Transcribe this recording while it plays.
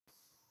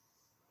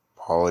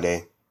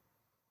Holiday.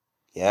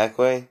 Yeah,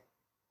 Quay?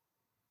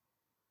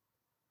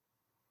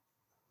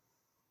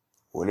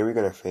 When are we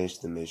gonna finish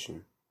the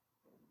mission?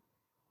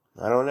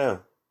 I don't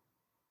know.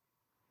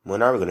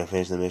 When are we gonna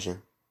finish the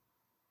mission?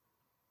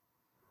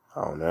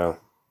 I don't know.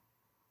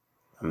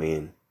 I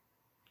mean,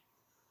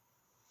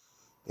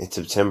 it's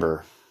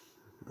September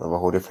of a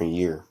whole different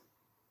year.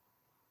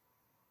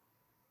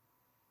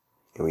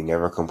 And we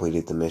never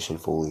completed the mission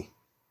fully.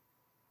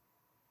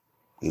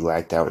 We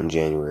lacked out in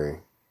January.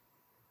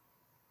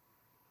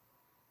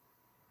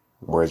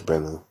 Where's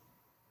Brenly?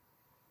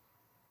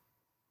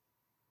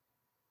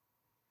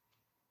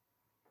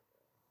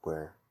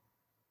 Where?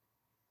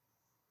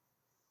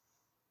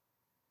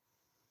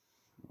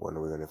 When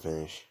are we gonna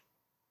finish?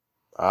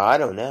 I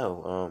don't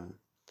know.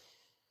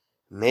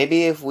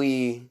 Maybe if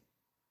we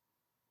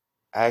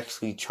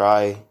actually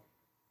try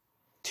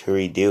to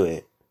redo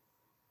it.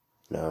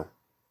 No,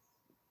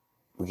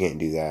 we can't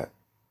do that.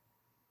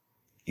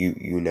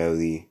 You know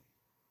the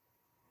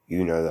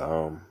you know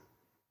the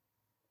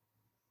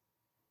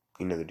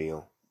you know the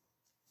deal.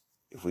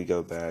 If we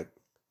go back,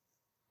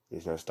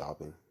 there's no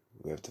stopping.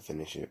 We have to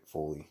finish it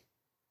fully.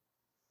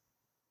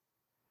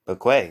 But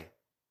Quay,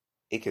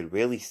 it could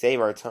really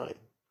save our time.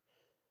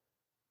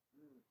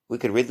 We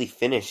could really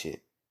finish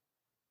it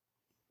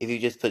if you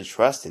just put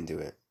trust into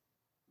it.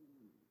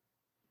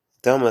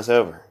 It's almost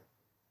over.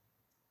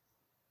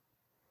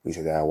 We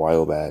said that a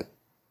while back.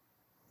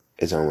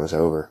 It's almost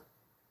over.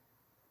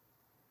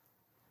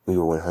 We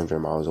were 100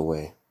 miles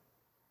away,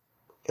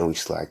 and we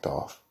slacked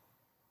off.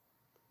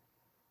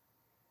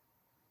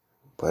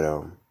 But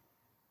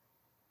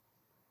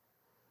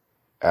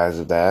as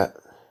of that,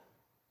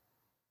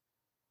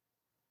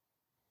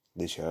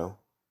 the show,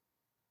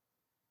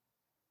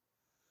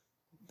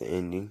 the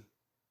ending,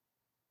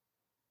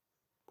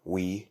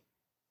 we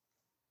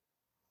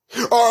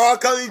are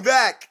coming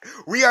back.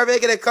 We are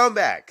making a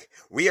comeback.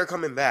 We are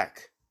coming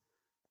back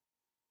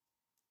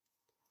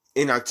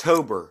in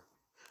October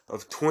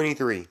of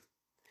 23.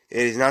 It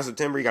is now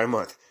September. You got a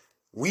month.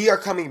 We are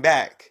coming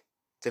back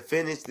to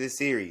finish this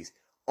series.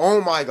 Oh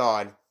my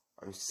God.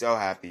 I'm so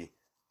happy.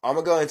 I'm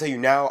going to go ahead and tell you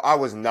now, I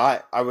was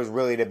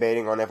really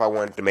debating on if I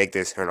wanted to make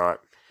this or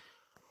not.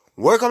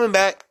 We're coming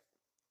back.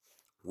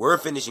 We're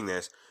finishing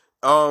this.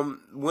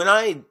 When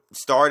I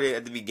started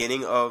at the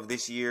beginning of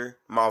this year,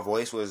 my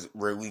voice was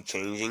really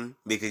changing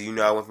because,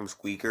 I went from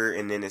squeaker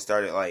and then it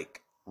started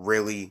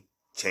really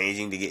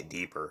changing to get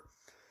deeper.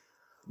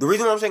 The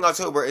reason why I'm saying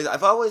October is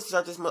if I was to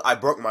start this month, I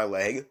broke my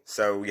leg.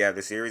 So yeah,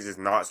 the series is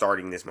not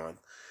starting this month.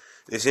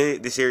 The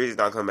series is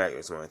not coming back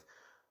this month.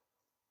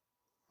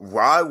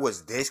 I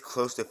was this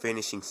close to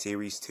finishing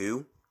series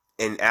 2,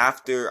 and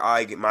after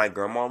my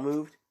grandma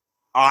moved,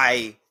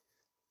 I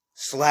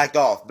slacked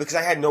off because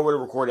I had nowhere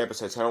to record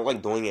episodes. I don't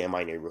like doing it in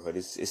my neighborhood.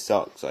 It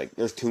sucks.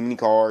 There's too many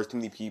cars, too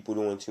many people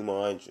doing too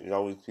much. There's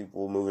always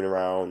people moving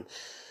around.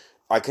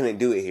 I couldn't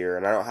do it here,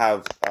 and I don't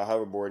have a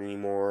hoverboard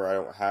anymore. I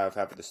don't have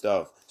half of the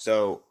stuff.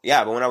 So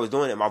yeah, but when I was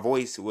doing it, my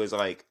voice was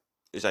guys,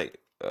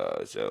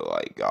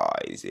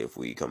 if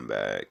we come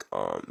back,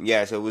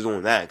 yeah. So it was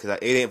doing that because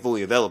it ain't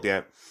fully developed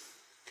yet.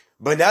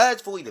 But now that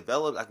it's fully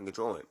developed, I can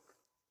control it,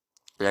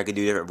 and I can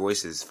do different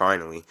voices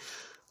finally.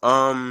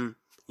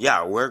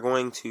 Yeah, we're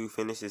going to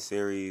finish this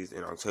series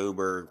in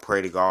October.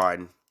 Pray to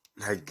God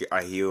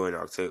I heal in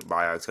October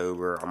by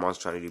October. I'm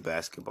also trying to do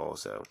basketball,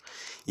 so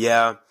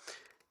yeah.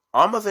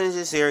 I'm gonna finish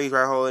this series,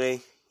 right,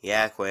 Holiday?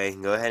 Yeah, Quay,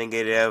 go ahead and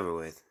get it over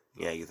with.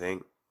 Yeah, you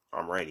think?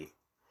 I'm ready.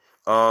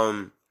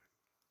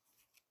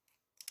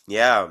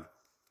 Yeah,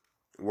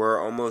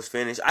 we're almost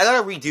finished. I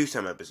gotta redo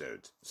some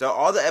episodes. So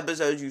all the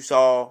episodes you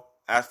saw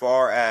as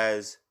far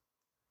as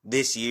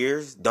this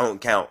year's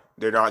don't count.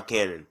 They're not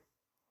canon.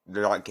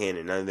 They're not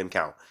canon. None of them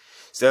count.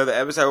 So the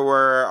episode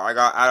where I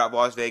got out of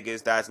Las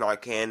Vegas, that's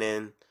not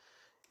canon.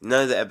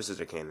 None of the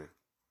episodes are canon.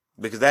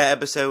 Because that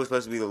episode was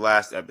supposed to be the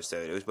last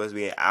episode. It was supposed to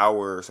be an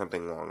hour or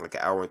something long. Like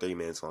an hour and 30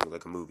 minutes long,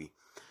 like a movie.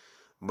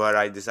 But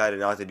I decided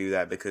not to do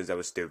that because I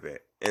was stupid.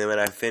 And then when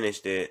I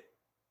finished it,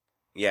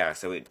 yeah,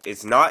 so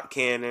it's not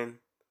canon.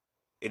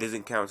 It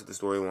doesn't count to the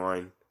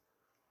storyline.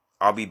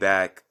 I'll be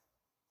back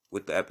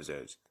with the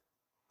episodes.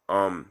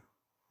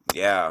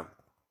 Yeah.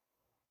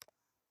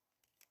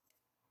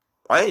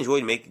 I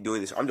enjoyed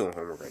doing this. I'm doing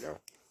homework right now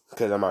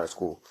because I'm out of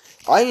school.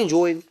 I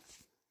enjoyed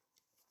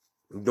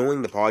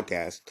doing the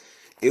podcast.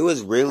 It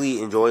was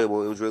really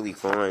enjoyable. It was really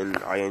fun.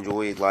 I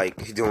enjoyed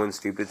doing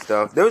stupid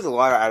stuff. There was a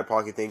lot of out of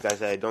pocket things I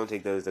said. Don't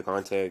take those to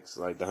context,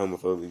 like the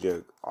homophobic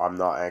joke. I'm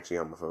not actually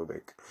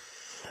homophobic.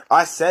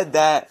 I said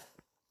that.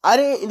 I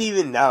didn't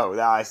even know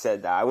that I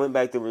said that. I went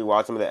back to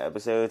rewatch some of the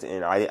episodes,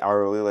 and I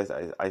realized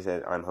I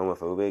said I'm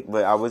homophobic,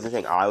 but I wasn't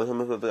saying I was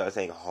homophobic. I was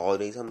saying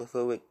Holiday's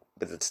homophobic,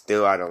 but it's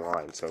still out of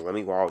line. So let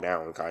me walk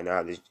down. I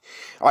know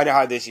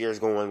how this year is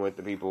going with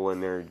the people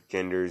and their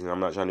genders, and I'm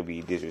not trying to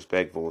be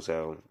disrespectful.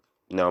 So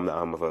no, I'm not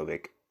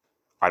homophobic.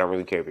 I don't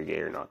really care if you're gay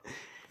or not.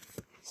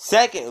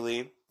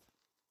 Secondly,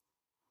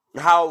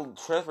 how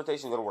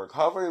transportation is gonna work.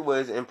 Hover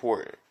was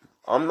important.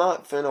 I'm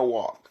not finna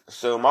walk.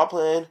 So my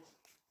plan,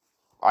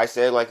 I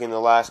said in the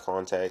last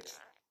context,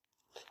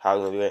 how I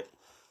was gonna do it.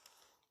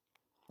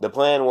 The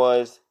plan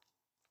was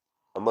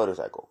a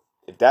motorcycle.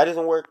 If that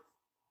doesn't work,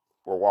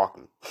 we're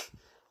walking.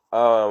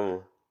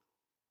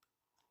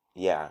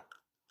 Yeah.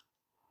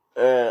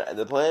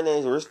 The plan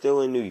is we're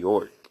still in New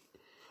York.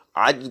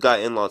 I just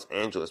got in Los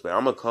Angeles, man.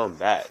 I'm gonna come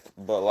back,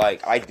 but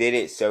like I did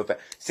it so fast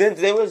since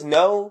there was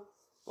no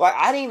like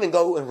I didn't even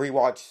go and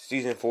rewatch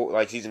season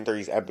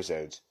 3's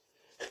episodes.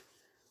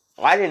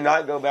 I did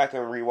not go back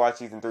and rewatch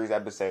season 3's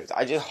episodes.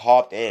 I just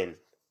hopped in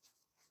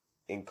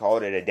and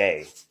called it a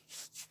day.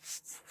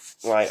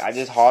 Like I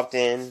just hopped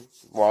in,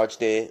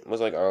 watched it, was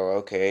like, oh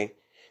okay.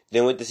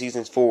 Then went to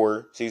season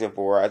 4.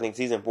 I think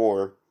season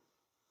 4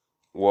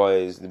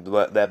 was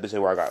the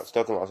episode where I got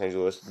stuck in Los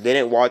Angeles.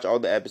 Didn't watch all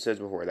the episodes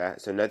before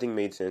that, so nothing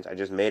made sense. I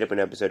just made up an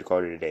episode,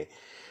 called it a day.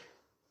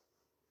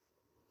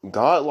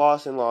 Got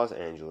lost in Los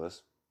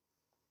Angeles.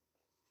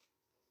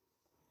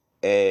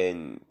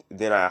 And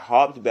then I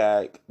hopped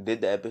back,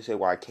 did the episode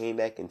where I came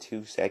back in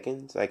 2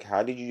 seconds. Like,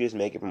 how did you just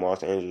make it from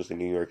Los Angeles to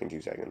New York in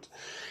 2 seconds?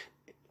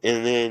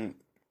 And then,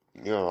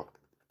 you know.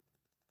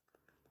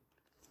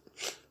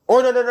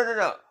 Oh,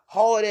 no.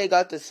 Holiday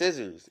got the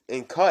scissors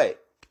and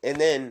cut. And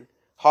then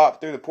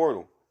hopped through the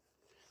portal.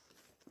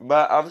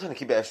 But I'm trying to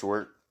keep that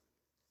short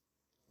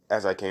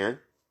as I can.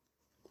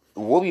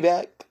 We'll be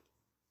back.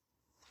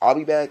 I'll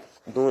be back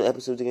doing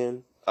episodes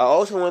again. I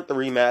also want to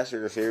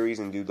remaster the series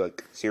and do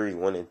like series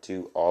 1 and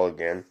 2 all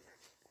again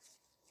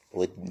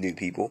with new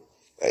people.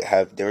 Like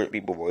have different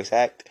people voice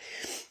act.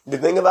 The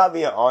thing about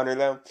Me and Honor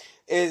though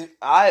is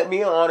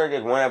Me and Honor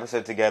did one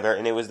episode together,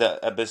 and it was the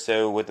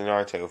episode with the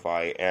Naruto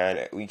fight,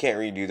 and we can't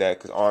redo that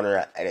because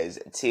Honor is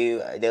too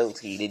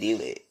adulty to do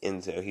it,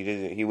 and so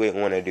he wouldn't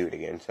want to do it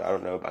again. So I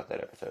don't know about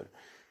that episode.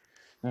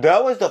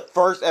 That was the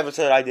first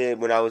episode I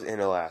did when I was in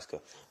Alaska,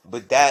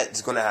 but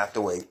that's gonna have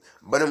to wait.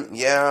 But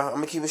yeah, I'm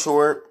gonna keep it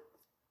short.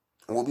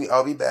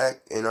 I'll be back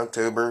in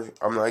October.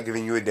 I'm not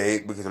giving you a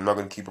date because I'm not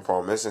going to keep a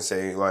promise and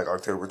say like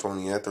October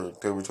 20th or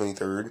October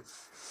 23rd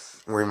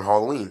or even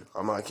Halloween.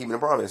 I'm not keeping a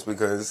promise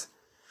because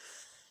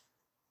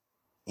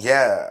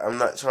yeah, I'm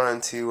not trying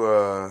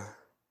to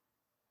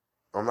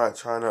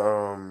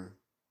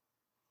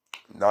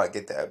not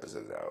get the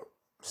episodes out.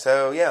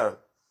 So yeah,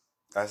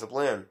 that's the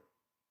plan.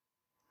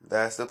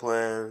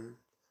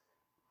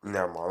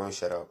 Never mind, let me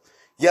shut up.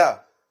 Yeah.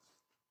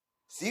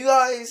 See you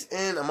guys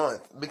in a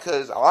month,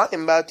 because I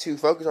am about to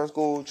focus on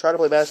school, try to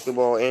play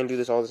basketball, and do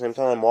this all at the same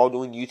time while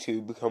doing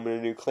YouTube, becoming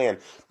a new clan.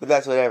 But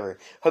that's whatever.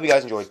 Hope you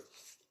guys enjoyed.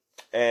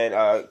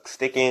 And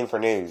stick in for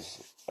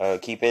news.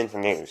 Keep in for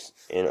news.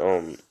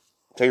 And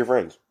tell your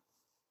friends.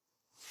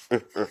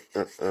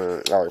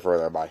 Alright, for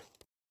that, bye.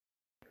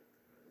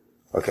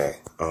 Okay,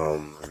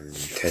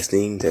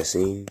 testing.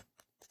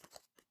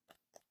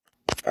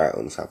 Alright,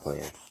 let me stop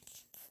playing.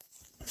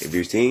 If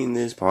you're seeing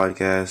this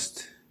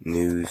podcast,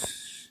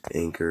 news,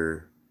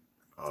 Anchor,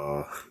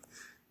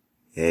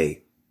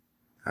 hey,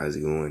 how's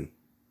it going?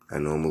 I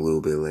know I'm a little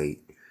bit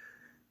late.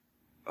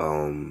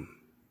 I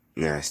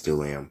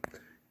still am.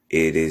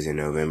 It is in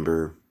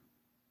November.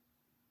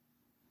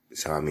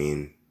 So, I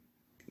mean,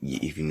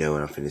 if you know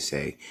what I'm finna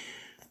say,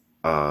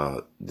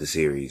 the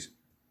series,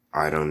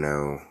 I don't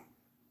know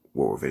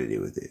what we're finna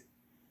do with it.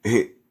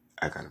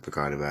 I kind of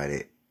forgot about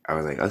it. I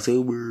was like,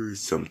 October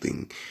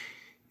something.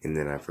 And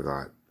then I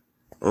forgot.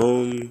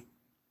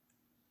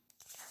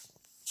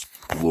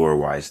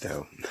 Lore-wise,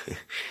 though.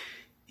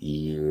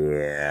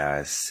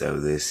 Yeah, so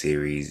this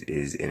series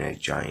is in a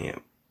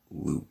giant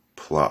loop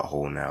plot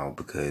hole now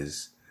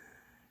because,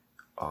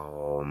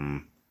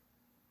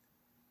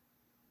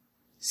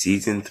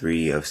 season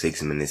 3 of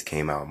 6 Minutes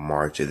came out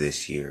March of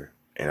this year,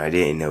 and I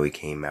didn't know it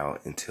came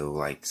out until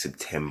like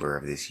September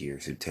of this year.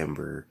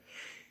 September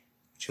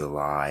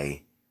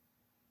or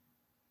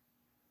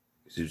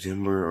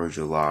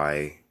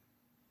July,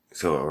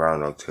 so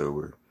around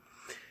October.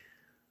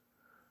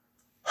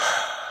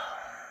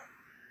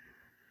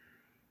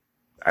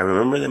 I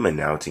remember them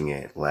announcing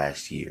it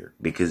last year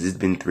because it's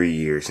been 3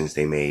 years since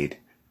they made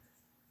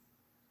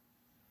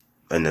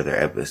another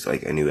episode,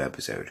 like a new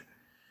episode.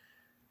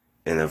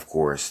 And of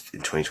course,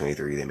 in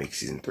 2023, they make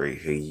season 3.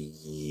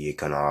 Yeah,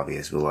 kind of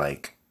obvious, but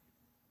like,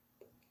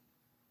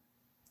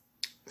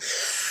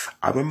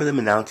 I remember them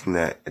announcing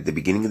that at the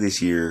beginning of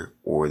this year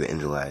or the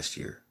end of last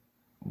year.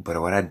 But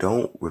what I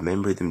don't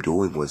remember them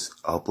doing was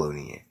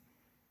uploading it.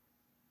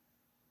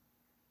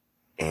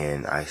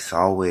 And I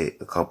saw it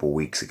a couple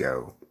weeks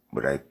ago,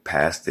 but I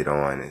passed it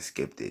on and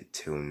skipped it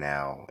till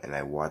now. And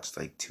I watched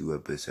like 2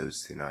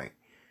 episodes tonight.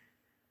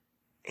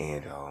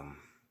 And,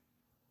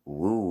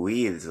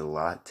 woo-wee, there's a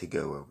lot to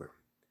go over.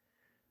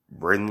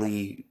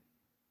 Brenly.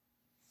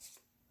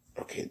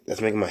 Okay,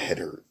 that's making my head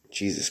hurt.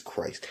 Jesus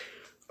Christ.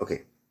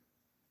 Okay.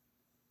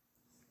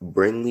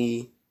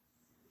 Brenly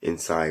and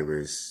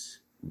Cyrus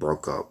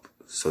broke up.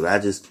 So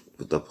that just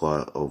was the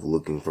plot of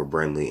looking for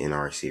Brenly in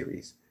our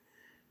series.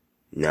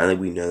 Now that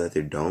we know that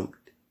they're dumped,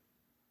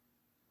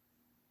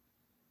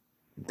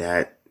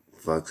 that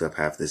fucks up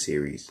half the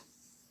series.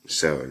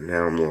 So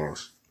now I'm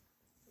lost.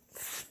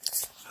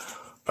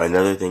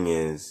 Another thing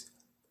is,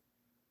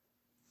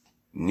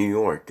 New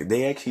York.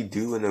 They actually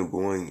do end up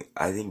going.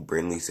 I think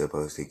Brinley's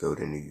supposed to go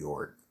to New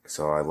York.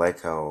 So I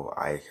like how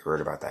I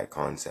heard about that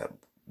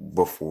concept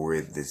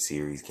before the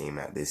series came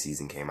out. This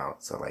season came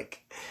out. So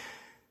like,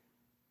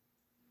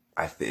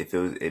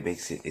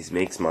 it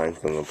makes mine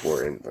feel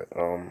important. But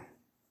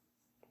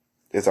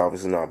it's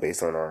obviously not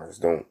based on ours.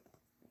 Don't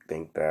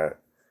think that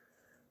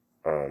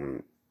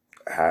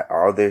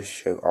all this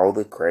show, all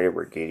the credit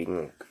we're getting,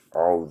 like,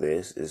 all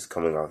this is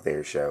coming off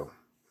their show.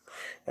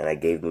 And I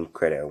gave them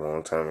credit a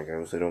long time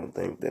ago, so don't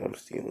think that I'm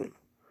stealing.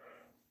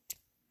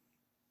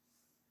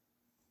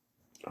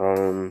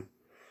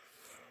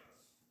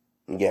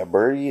 Yeah,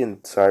 Birdie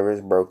and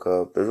Cyrus broke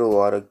up. There's a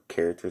lot of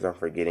characters I'm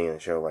forgetting in the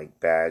show, like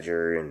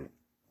Badger and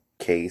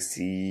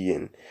Casey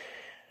and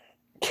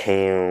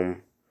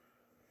Cam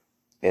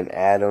and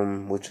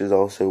Adam, which is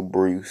also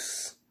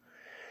Bruce.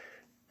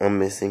 I'm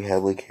missing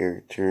hella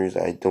characters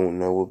I don't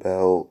know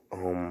about.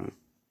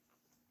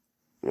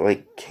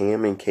 Like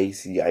Cam and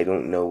Casey, I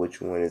don't know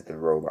which one is the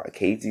robot.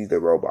 Casey's the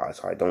robot,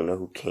 so I don't know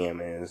who Cam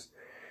is.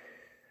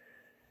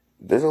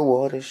 There's a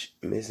lot of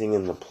missing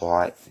in the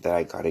plot that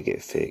I gotta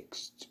get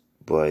fixed,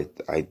 but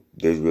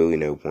there's really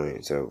no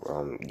point.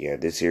 So yeah,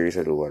 this series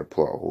has a lot of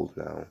plot holes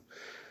now.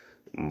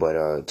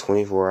 But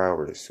 24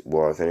 hours.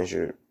 Will I finish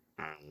it?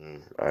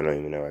 I don't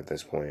even know at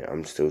this point.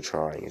 I'm still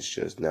trying. It's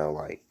just now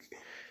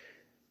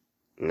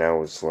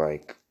it's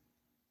like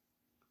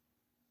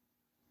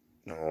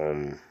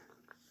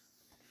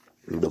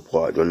the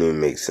plot don't even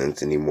make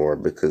sense anymore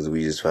because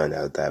we just found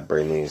out that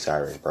Brinley and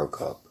Cyrus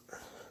broke up.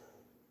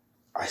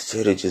 I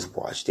should have just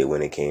watched it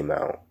when it came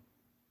out.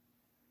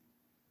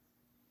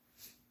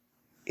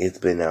 It's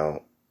been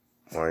out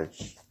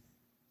March,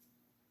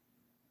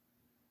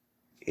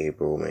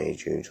 April, May,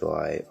 June,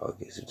 July,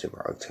 August,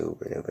 September,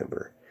 October,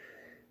 November.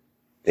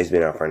 It's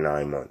been out for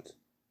 9 months.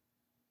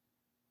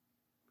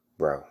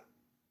 Bro,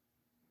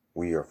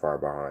 we are far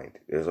behind.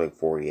 There's like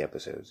 40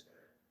 episodes.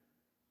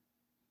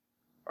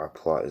 Our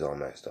plot is all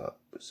messed up.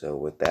 So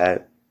with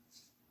that,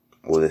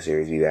 will the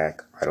series be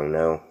back? I don't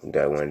know. Do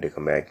I want it to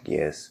come back?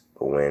 Yes.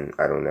 But when?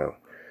 I don't know.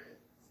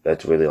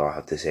 That's really all I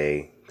have to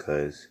say,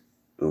 because,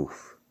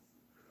 oof.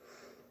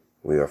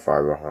 We are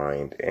far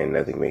behind, and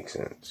nothing makes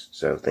sense.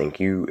 So thank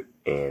you,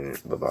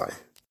 and bye-bye.